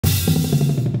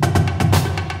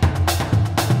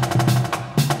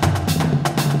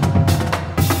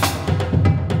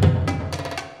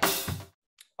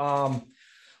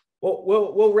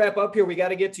We'll wrap up here. We got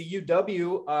to get to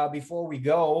UW before we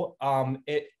go.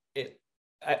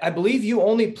 I believe you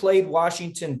only played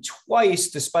Washington twice,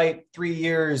 despite 3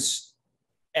 years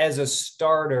as a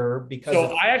starter.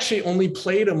 I actually only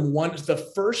played him once. The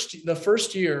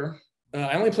first year,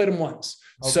 I only played him once.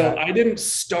 Okay. So I didn't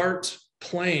start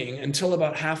playing until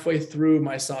about halfway through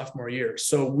my sophomore year.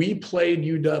 So we played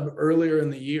UW earlier in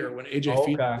the year when AJ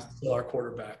Feet was still our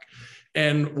quarterback.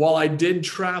 And while I did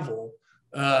travel,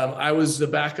 I was the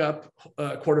backup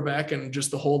quarterback and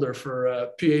just the holder for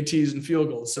PATs and field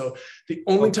goals. So the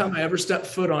only time I ever stepped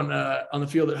foot on the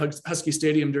field at Husky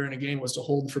Stadium during a game was to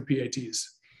hold for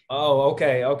PATs. Oh,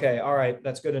 okay. All right.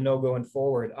 That's good to know going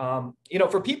forward.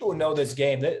 For people who know this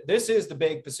game, this is the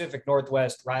big Pacific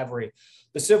Northwest rivalry.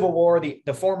 The Civil War, the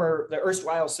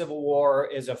erstwhile Civil War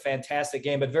is a fantastic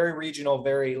game, but very regional,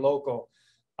 very local.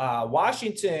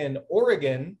 Washington,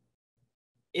 Oregon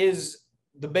is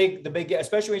the big,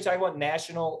 especially when you talk about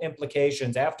national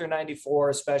implications after 94,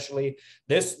 especially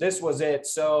this was it.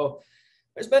 So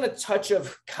there's been a touch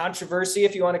of controversy,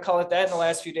 if you want to call it that, in the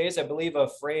last few days. I believe a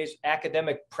phrase,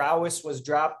 academic prowess, was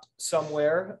dropped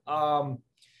somewhere.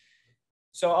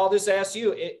 So I'll just ask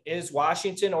you, is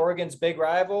Washington Oregon's big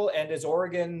rival, and is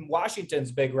Oregon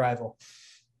Washington's big rival?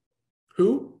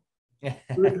 Who are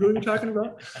you talking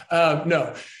about?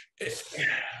 No.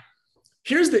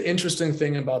 Here's the interesting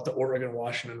thing about the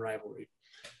Oregon-Washington rivalry.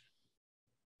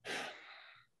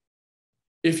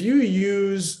 If you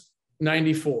use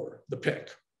 94, the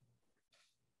pick,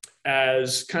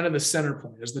 as kind of the center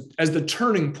point, as the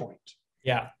turning point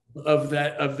of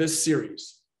this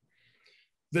series,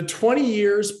 the 20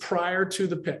 years prior to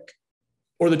the pick,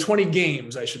 or the 20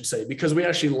 games, I should say, because we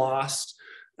actually lost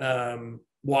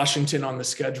Washington on the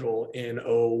schedule in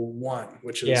 01,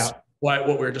 which is what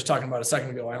we were just talking about a second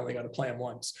ago. I only got to play them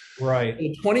once. Right.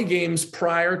 The 20 games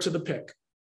prior to the pick,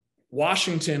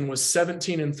 Washington was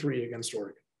 17-3 against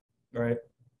Oregon. Right.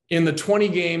 In the 20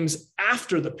 games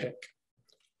after the pick,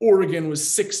 Oregon was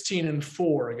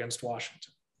 16-4 against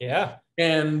Washington. Yeah.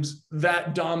 And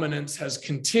that dominance has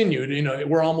continued.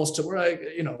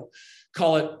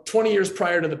 Call it 20 years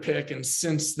prior to the pick. And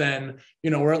since then,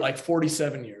 we're at like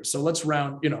 47 years. So let's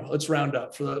round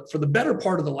up for the better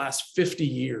part of the last 50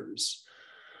 years.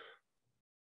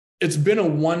 It's been a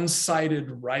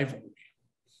one-sided rivalry.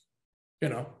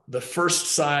 The first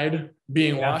side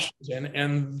being Washington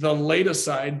and the latest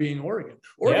side being Oregon.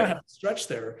 Oregon had a stretch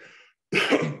there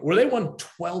where they won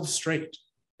 12 straight.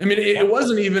 I mean, it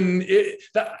wasn't even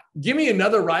give me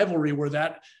another rivalry where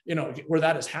that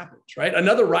has happened, right?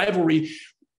 Another rivalry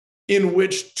in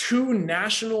which two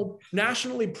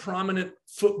nationally prominent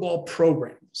football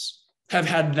programs have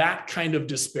had that kind of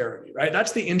disparity, right?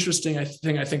 That's the interesting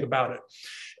thing I think about it.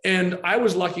 And I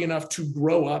was lucky enough to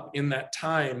grow up in that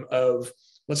time of,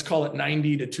 let's call it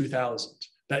 90 to 2000,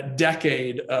 that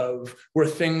decade of where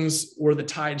the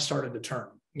tide started to turn.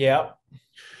 Yeah.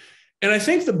 And I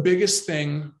think the biggest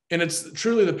thing, and it's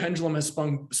truly the pendulum has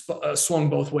swung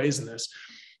both ways in this,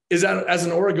 is that as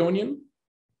an Oregonian,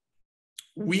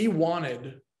 we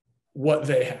wanted what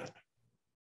they had,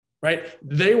 right?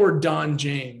 They were Don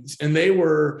James, and they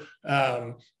were,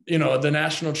 the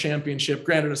national championship,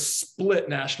 granted a split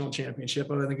national championship,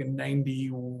 I think in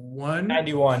 91.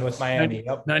 91 with Miami.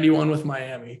 91 with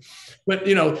Miami. But,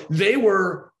 we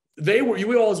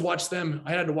always watched them.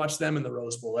 I had to watch them in the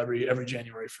Rose Bowl every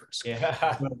January 1st.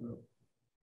 Yeah.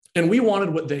 And we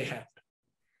wanted what they had,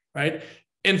 right?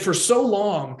 And for so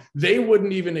long, they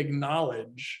wouldn't even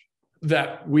acknowledge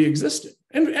that we existed.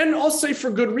 And I'll say for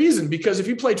good reason, because if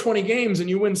you play 20 games and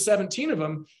you win 17 of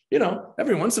them,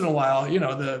 every once in a while,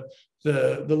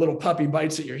 the little puppy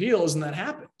bites at your heels, and that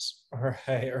happens.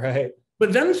 Right.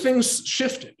 But then things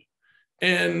shifted,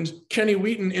 and Kenny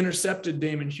Wheaton intercepted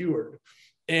Damon Heward.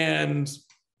 And,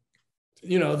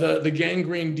 the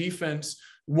gangrene defense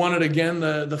won it again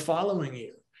the following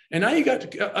year. And now you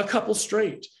got a couple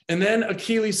straight. And then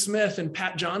Achilles Smith and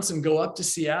Pat Johnson go up to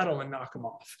Seattle and knock them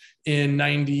off in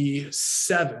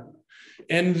 97.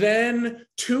 And then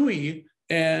Tui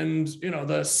and,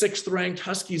 the 6th ranked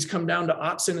Huskies come down to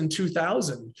Autzen in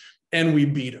 2000, and we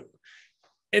beat them.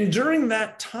 And during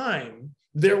that time,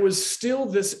 there was still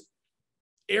this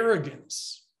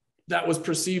arrogance that was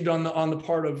perceived on the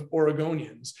part of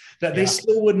Oregonians, that they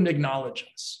still wouldn't acknowledge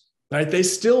us, right? They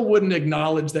still wouldn't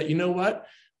acknowledge that,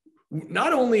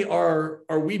 not only are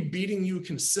we beating you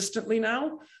consistently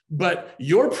now, but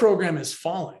your program is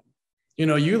falling.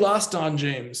 You lost Don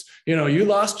James, you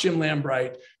lost Jim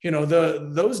Lambright,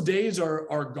 those days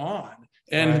are gone.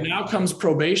 And now comes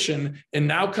probation, and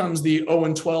now comes the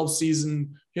 0-12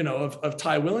 season of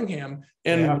Ty Willingham,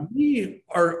 and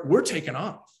we're taking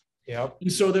off. Yep.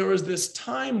 And so there was this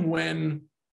time when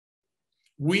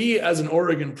we, as an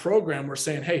Oregon program, were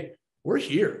saying, hey, we're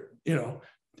here,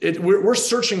 we're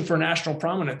searching for national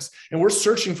prominence, and we're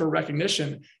searching for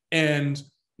recognition. And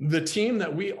the team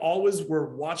that we always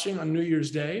were watching on New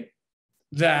Year's Day,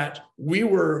 that we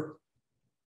were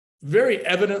very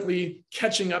evidently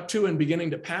catching up to and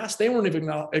beginning to pass, they weren't even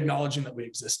acknowledging that we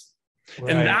existed.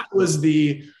 Right. And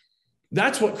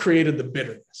that's what created the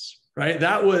bitterness, right?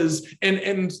 That was,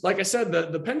 and like I said,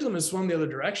 the pendulum has swung the other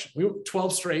direction. We were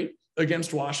 12 straight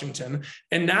against Washington.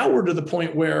 And now we're to the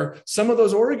point where some of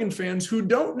those Oregon fans who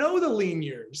don't know the lean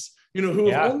years, who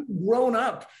have only grown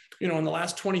up, in the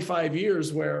last 25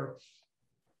 years where,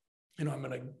 I'm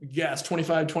going to guess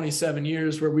 25, 27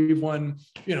 years where we've won,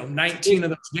 19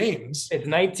 of those games. It's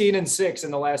 19-6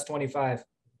 in the last 25.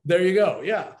 There you go.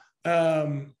 Yeah.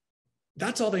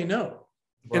 That's all they know.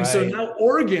 Right. And so now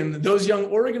Oregon, those young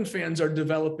Oregon fans are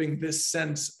developing this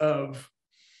sense of,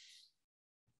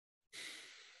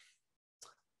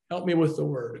 help me with the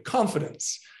word,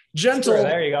 confidence, gentle, sure,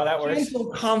 there you go. That works.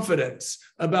 Gentle confidence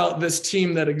about this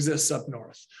team that exists up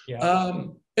north. Yeah.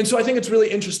 And so I think it's really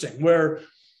interesting where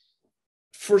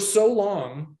for so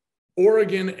long,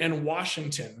 Oregon and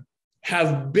Washington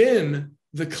have been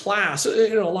the class,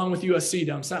 along with USC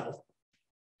down south,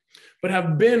 but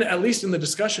have been, at least in the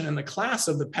discussion, in the class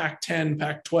of the Pac-10,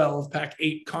 Pac-12,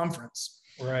 Pac-8 conference.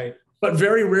 Right. But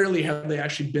very rarely have they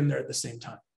actually been there at the same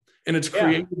time. And it's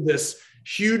created this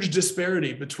huge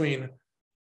disparity between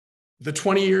the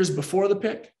 20 years before the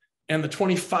pick and the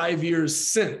 25 years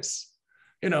since,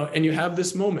 and you have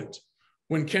this moment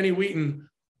when Kenny Wheaton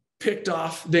picked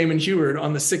off Damon Huard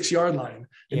on the 6-yard line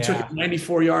and took it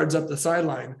 94 yards up the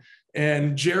sideline.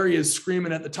 And Jerry is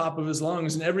screaming at the top of his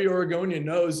lungs, and every Oregonian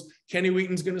knows Kenny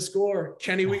Wheaton's going to score.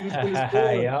 Kenny Wheaton's going to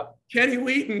score. Kenny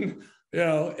Wheaton,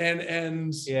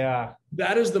 and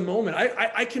that is the moment.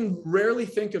 I can rarely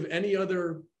think of any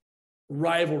other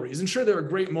rivalries. And sure, there are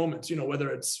great moments,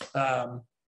 whether it's,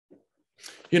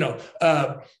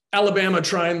 Alabama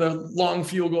trying the long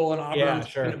field goal and Auburn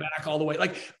it back all the way.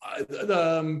 Like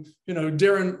Darren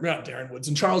Woods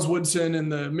and Charles Woodson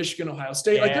and the Michigan, Ohio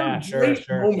State. Like there are great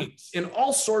moments in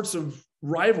all sorts of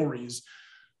rivalries,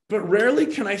 but rarely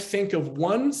can I think of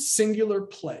one singular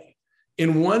play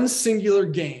in one singular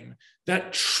game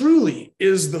that truly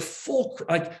is the full,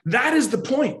 like that is the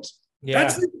point. Yeah.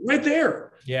 That's it right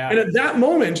there. Yeah. And at that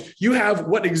moment, you have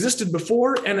what existed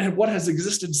before and what has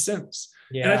existed since.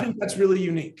 Yeah. And I think that's really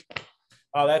unique.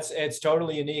 Oh, it's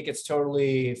totally unique. It's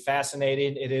totally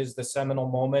fascinating. It is the seminal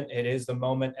moment. It is the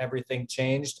moment everything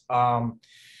changed.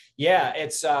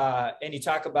 It's and you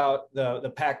talk about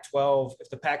the Pac-12. If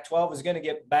the Pac-12 is going to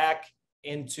get back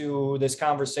into this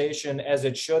conversation as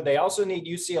it should, they also need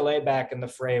UCLA back in the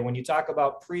fray. When you talk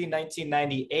about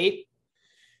pre-1998,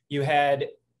 you had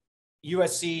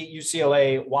USC,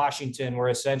 UCLA, Washington were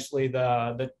essentially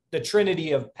the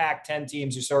trinity of Pac-10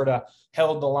 teams who sort of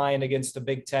held the line against the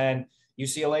Big Ten.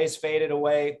 UCLA's faded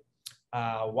away.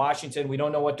 Washington, we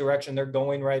don't know what direction they're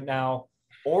going right now.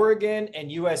 Oregon and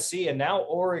USC, and now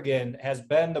Oregon has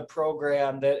been the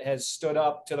program that has stood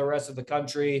up to the rest of the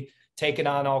country, taken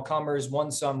on all comers,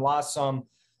 won some, lost some.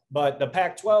 But the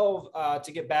Pac-12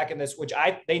 to get back in this, which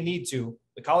they need to.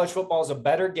 The college football is a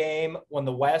better game when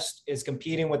the West is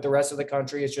competing with the rest of the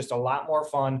country. It's just a lot more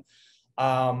fun.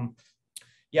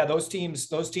 Those teams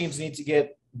need to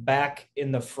get back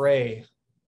in the fray.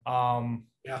 That's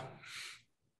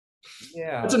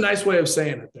a nice way of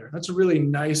saying it there. That's a really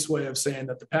nice way of saying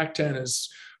that the Pac-10 is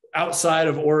outside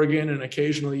of Oregon and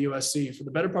occasionally USC. For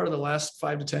the better part of the last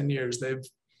 5 to 10 years, they've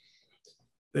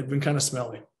been kind of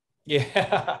smelly.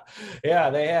 Yeah,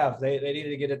 they have. They needed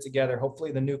to get it together.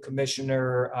 Hopefully the new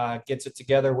commissioner gets it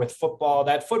together with football.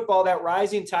 That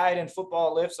rising tide in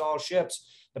football lifts all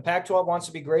ships. The Pac-12 wants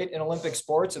to be great in Olympic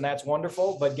sports, and that's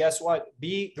wonderful. But guess what?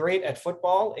 Be great at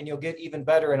football, and you'll get even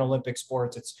better in Olympic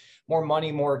sports. It's more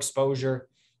money, more exposure,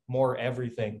 more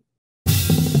everything.